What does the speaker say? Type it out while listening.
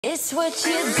It's what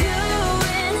you're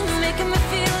doing, making me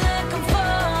feel like I'm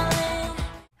falling.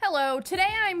 Hello,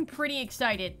 today I'm pretty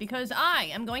excited because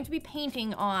I am going to be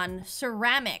painting on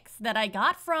ceramics that I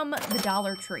got from the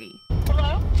Dollar Tree.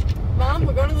 Hello? Mom,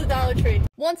 we're going to the Dollar Tree.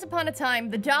 Once upon a time,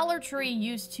 the Dollar Tree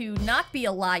used to not be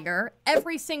a liar.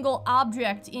 Every single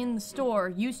object in the store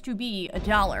used to be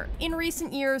 $1. In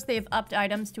recent years, they've upped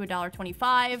items to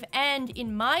 $1.25, and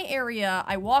in my area,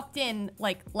 I walked in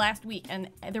like last week and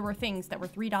there were things that were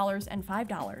 $3 and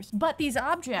 $5. But these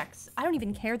objects, I don't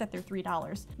even care that they're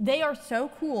 $3. They are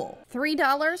so cool.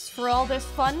 $3 for all this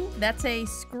fun? That's a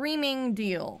screaming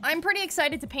deal. I'm pretty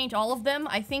excited to paint all of them.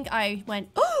 I think I went,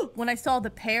 oh, when I saw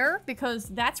the pear, because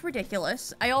that's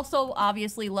ridiculous. I also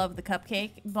obviously love the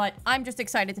cupcake, but I'm just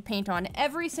excited to paint on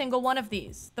every single one of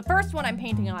these. The first one I'm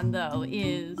painting on, though,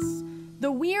 is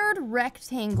the weird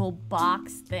rectangle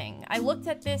box thing. I looked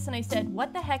at this and I said,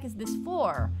 what the heck is this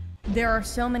for? There are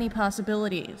so many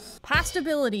possibilities.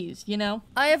 Possibilities, you know?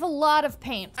 I have a lot of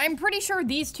paint. I'm pretty sure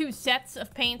these two sets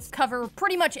of paints cover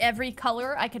pretty much every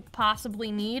color I could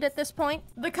possibly need at this point.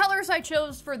 The colors I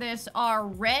chose for this are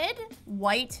red,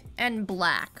 white, and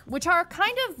black, which are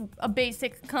kind of a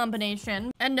basic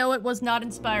combination. And no, it was not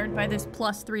inspired by this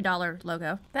plus $3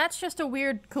 logo. That's just a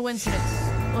weird coincidence.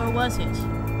 Or was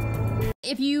it?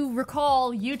 If you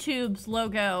recall YouTube's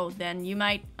logo, then you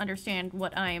might understand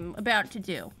what I'm about to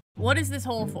do. What is this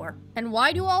hole for? And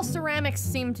why do all ceramics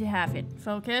seem to have it?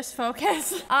 Focus,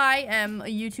 focus. I am a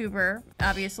YouTuber,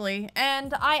 obviously,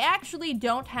 and I actually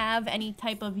don't have any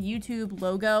type of YouTube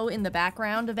logo in the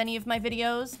background of any of my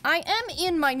videos. I am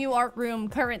in my new art room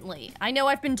currently. I know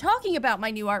I've been talking about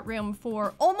my new art room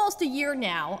for almost a year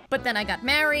now, but then I got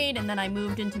married, and then I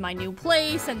moved into my new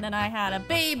place, and then I had a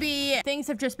baby. Things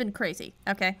have just been crazy,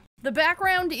 okay? The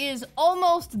background is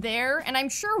almost there, and I'm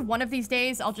sure one of these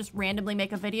days I'll just randomly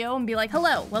make a video and be like,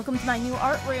 hello, welcome to my new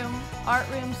art room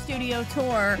studio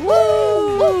tour.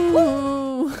 Woo!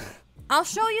 Woo! I'll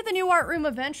show you the new art room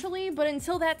eventually, but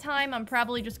until that time, I'm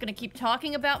probably just gonna keep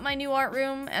talking about my new art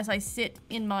room as I sit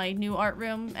in my new art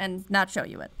room and not show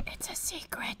you it. It's a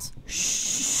secret.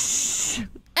 Shh.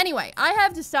 Anyway, I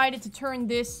have decided to turn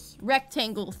this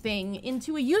rectangle thing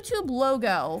into a YouTube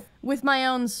logo with my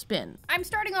own spin. I'm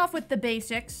starting off with the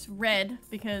basics, red,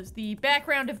 because the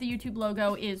background of the YouTube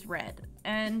logo is red.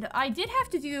 And I did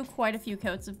have to do quite a few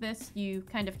coats of this. You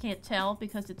kind of can't tell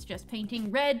because it's just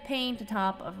painting red paint on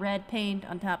top of red paint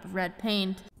on top of red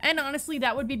paint. And honestly,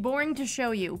 that would be boring to show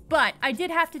you, but I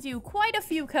did have to do quite a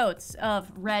few coats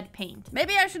of red paint.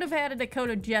 Maybe I should have added a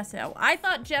coat of gesso. I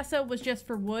thought gesso was just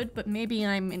for wood, but maybe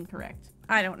I'm incorrect.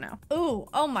 I don't know. Ooh,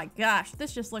 oh my gosh,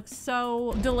 this just looks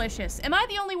so delicious. Am I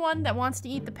the only one that wants to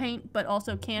eat the paint, but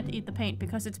also can't eat the paint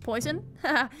because it's poison?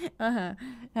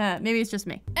 Maybe it's just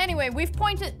me. Anyway, we've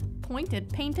painted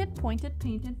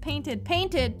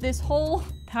this whole...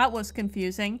 That was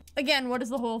confusing. Again, what is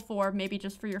the hole for? Maybe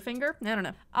just for your finger? I don't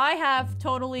know. I have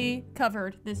totally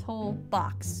covered this whole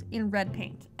box in red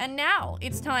paint. And now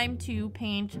it's time to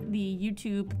paint the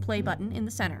YouTube play button in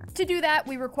the center. To do that,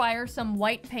 we require some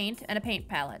white paint and a paint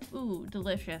palette. Ooh,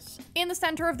 delicious. In the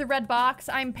center of the red box,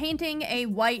 I'm painting a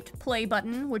white play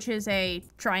button, which is a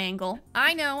triangle.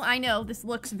 I know, this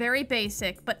looks very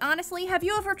basic, but honestly, have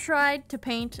you ever tried to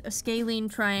paint a scalene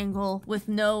triangle with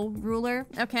no ruler?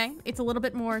 Okay, it's a little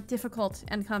bit more difficult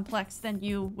and complex than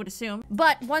you would assume.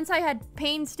 But once I had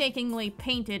painstakingly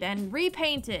painted and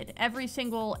repainted every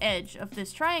single edge of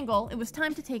this triangle, it was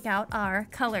time to take out our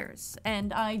colors.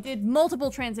 And I did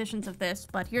multiple transitions of this,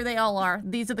 but here they all are.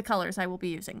 These are the colors I will be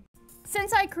using.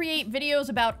 Since I create videos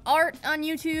about art on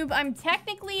YouTube, I'm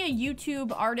technically a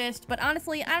YouTube artist, but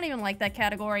honestly, I don't even like that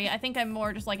category. I think I'm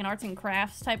more just like an arts and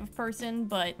crafts type of person,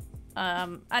 but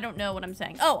I don't know what I'm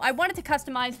saying. Oh, I wanted to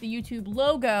customize the YouTube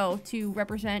logo to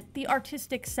represent the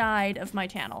artistic side of my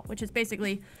channel, which is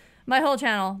basically my whole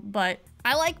channel, but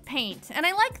I like paint, and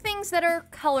I like things that are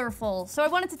colorful, so I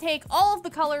wanted to take all of the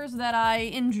colors that I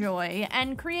enjoy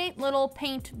and create little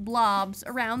paint blobs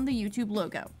around the YouTube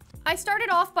logo. I started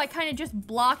off by kind of just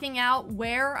blocking out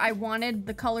where I wanted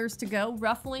the colors to go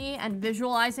roughly and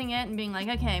visualizing it and being like,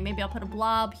 okay, maybe I'll put a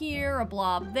blob here, a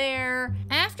blob there.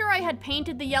 After I had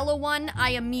painted the yellow one,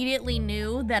 I immediately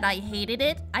knew that I hated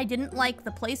it. I didn't like the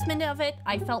placement of it.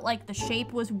 I felt like the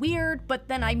shape was weird, but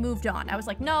then I moved on. I was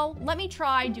like, no, let me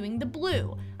try doing the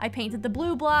blue. I painted the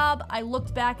blue blob. I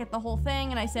looked back at the whole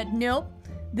thing and I said, nope.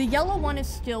 The yellow one is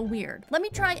still weird. Let me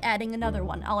try adding another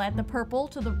one. I'll add the purple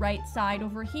to the right side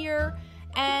over here,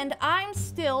 and I'm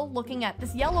still looking at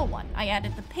this yellow one. I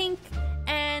added the pink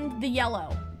and the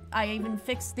yellow. I even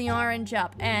fixed the orange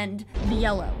up and the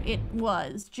yellow. It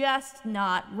was just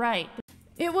not right.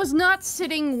 It was not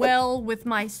sitting well with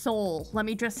my soul, let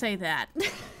me just say that.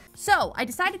 So I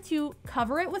decided to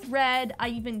cover it with red. I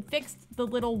even fixed the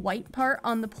little white part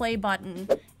on the play button.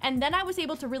 And then I was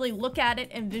able to really look at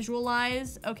it and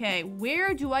visualize, okay,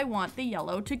 where do I want the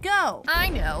yellow to go? I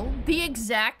know, the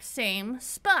exact same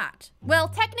spot. Well,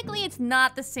 technically it's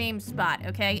not the same spot,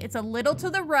 okay? It's a little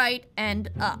to the right and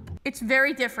up. It's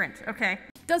very different, okay?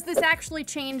 Does this actually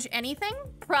change anything?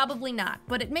 Probably not,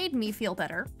 but it made me feel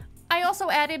better. I also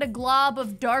added a glob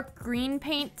of dark green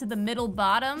paint to the middle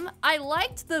bottom. I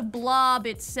liked the blob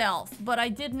itself, but I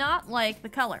did not like the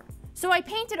color. So I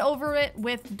painted over it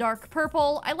with dark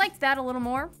purple. I liked that a little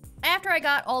more. After I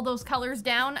got all those colors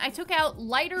down, I took out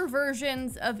lighter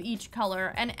versions of each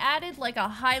color and added like a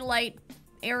highlight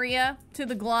area to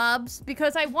the globs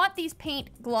because I want these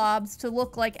paint globs to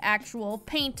look like actual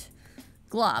paint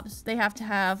globs. They have to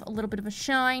have a little bit of a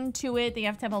shine to it. They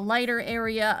have to have a lighter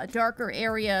area, a darker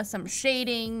area, some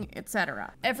shading,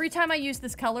 etc. Every time I use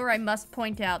this color, I must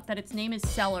point out that its name is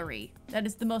Celery. That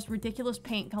is the most ridiculous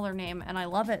paint color name, and I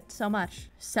love it so much.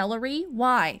 Celery?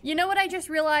 Why? You know what I just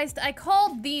realized? I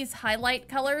called these highlight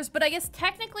colors, but I guess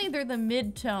technically they're the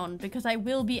mid-tone because I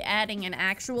will be adding an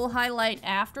actual highlight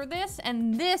after this,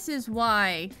 and this is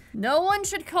why no one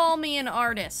should call me an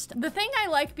artist. The thing I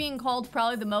like being called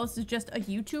probably the most is just a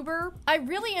YouTuber. I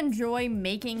really enjoy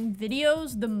making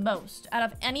videos the most out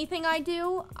of anything I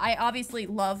do. I obviously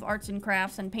love arts and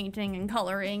crafts and painting and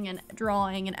coloring and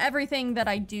drawing and everything that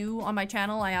I do on my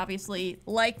channel I obviously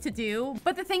like to do,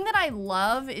 but the thing that I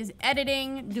love is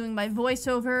editing, doing my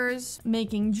voiceovers,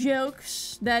 making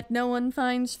jokes that no one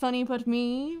finds funny but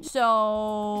me.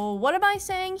 So what am I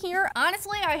saying here?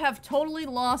 Honestly, I have totally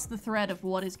lost the thread of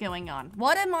what is going on.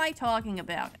 What am I talking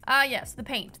about? Ah yes, the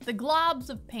paint, the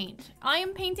globs of paint. I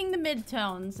am painting the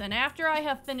midtones, and after I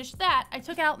have finished that, I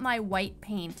took out my white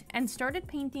paint and started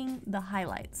painting the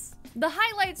highlights. The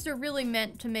highlights are really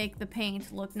meant to make the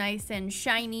paint look nice and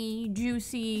shiny,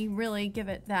 juicy, really give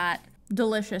it that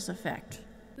delicious effect.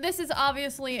 This is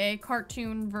obviously a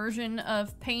cartoon version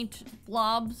of paint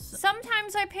blobs.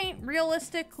 Sometimes I paint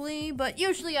realistically, but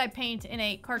usually I paint in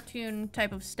a cartoon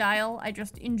type of style. I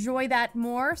just enjoy that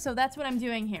more, so that's what I'm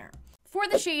doing here. For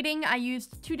the shading, I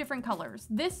used two different colors.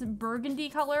 This burgundy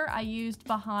color I used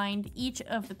behind each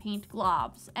of the paint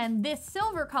globs, and this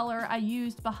silver color I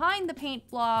used behind the paint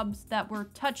globs that were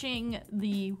touching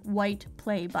the white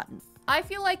play button. I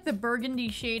feel like the burgundy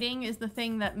shading is the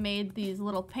thing that made these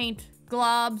little paint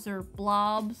globs or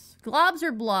blobs. Globs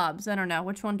or blobs, I don't know.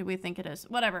 Which one do we think it is?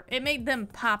 Whatever. It made them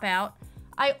pop out.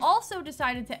 I also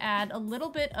decided to add a little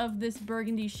bit of this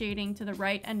burgundy shading to the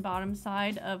right and bottom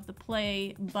side of the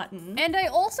play button. And I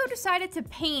also decided to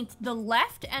paint the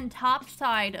left and top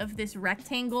side of this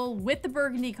rectangle with the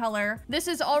burgundy color. This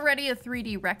is already a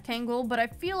 3D rectangle, but I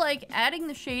feel like adding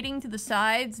the shading to the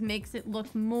sides makes it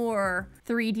look more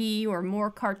 3D or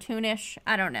more cartoonish.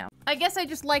 I don't know. I guess I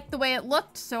just liked the way it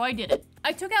looked, so I did it.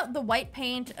 I took out the white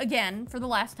paint again for the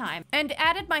last time and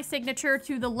added my signature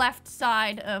to the left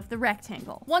side of the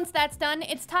rectangle. Once that's done,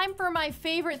 it's time for my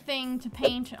favorite thing to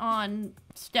paint on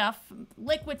stuff,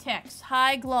 Liquitex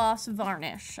High Gloss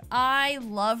Varnish. I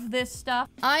love this stuff.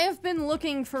 I have been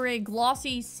looking for a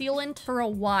glossy sealant for a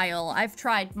while. I've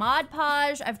tried Mod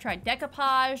Podge, I've tried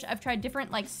Decoupage, I've tried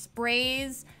different like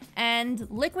sprays, and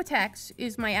Liquitex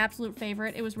is my absolute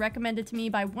favorite. It was recommended to me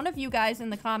by one of you guys in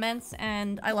the comments,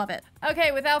 and I love it.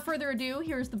 Okay, without further ado,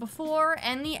 here's the before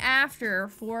and the after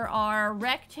for our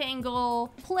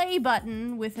rectangle play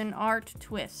button with an art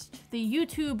twist. The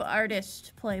YouTube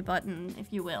artist play button,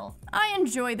 if you will. I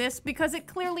enjoy this because it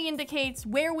clearly indicates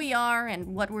where we are and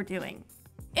what we're doing.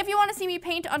 If you want to see me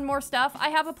paint on more stuff, I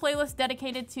have a playlist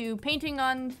dedicated to painting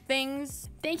on things.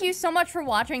 Thank you so much for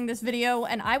watching this video,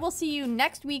 and I will see you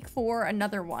next week for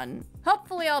another one.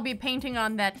 Hopefully I'll be painting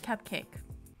on that cupcake.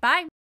 Bye!